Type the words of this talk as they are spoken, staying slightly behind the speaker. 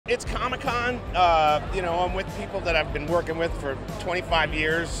it's Comic-Con. You know, I'm with people that I've been working with for 25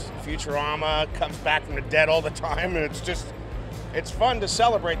 years. Futurama comes back from the dead all the time, and it's fun to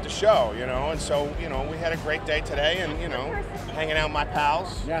celebrate the show, you know. And so, you know, we had a great day today, and you know, hanging out with my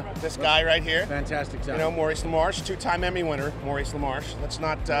pals. Yeah. This guy right here. Fantastic time. You know, Maurice LaMarche, two-time Emmy winner, Maurice LaMarche. Let's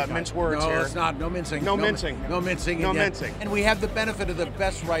not mince words here. No, it's not. No mincing. No mincing. No mincing. No mincing. And we have the benefit of the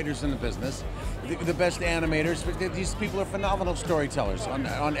best writers in the business, the best animators. These people are phenomenal storytellers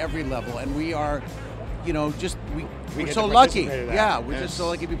on every level, and we are, you know, we're get so to lucky. participate in that. Yeah, we're And just so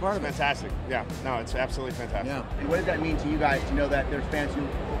lucky to be part of it. Fantastic. Yeah. No, it's absolutely fantastic. Yeah. And what does that mean to you guys to know that there's fans who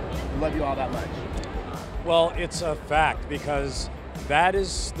love you all that much? Well, it's a fact, because that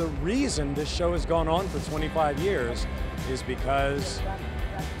is the reason this show has gone on for 25 years, is because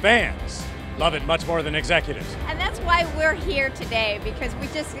fans love it much more than executives. And that's why we're here today, because we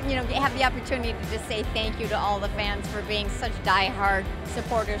just, you know, have the opportunity to just say thank you to all the fans for being such diehard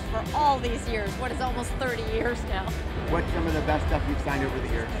supporters for all these years. What is almost 30 years now? What's some of the best stuff you've signed over the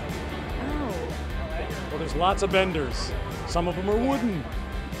years? Oh. Well, there's lots of benders. Some of them are wooden.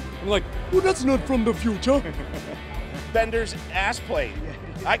 I'm like, well, that's not from the future. Bender's ass plate.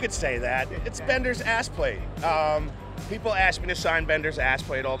 I could say that. It's Bender's ass plate. People ask me to sign Bender's ass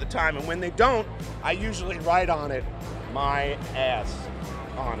plate all the time, and when they don't, I usually write on it, my ass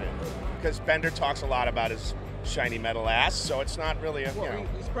on it. Because Bender talks a lot about his shiny metal ass, so it's not really a, you know.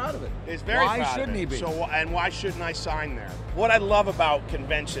 He's proud of it. He's very proud of it. Why shouldn't he be? So, and why shouldn't I sign there? What I love about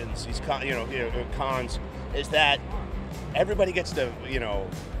conventions, these cons, is that everybody gets to, you know,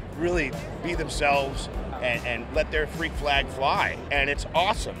 really be themselves and let their freak flag fly, and it's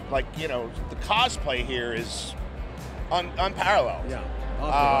awesome. Like, you know, the cosplay here is unparalleled.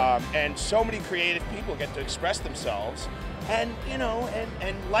 Yeah. And so many creative people get to express themselves, and you know,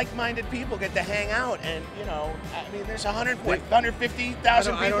 and like-minded people get to hang out, and you know, I mean, there's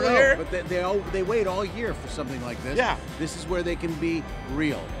 150,000 I people don't know, here. but they wait all year for something like this. Yeah. This is where they can be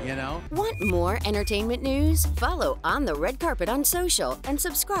real, you know? Want more entertainment news? Follow On the Red Carpet on social and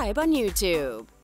subscribe on YouTube.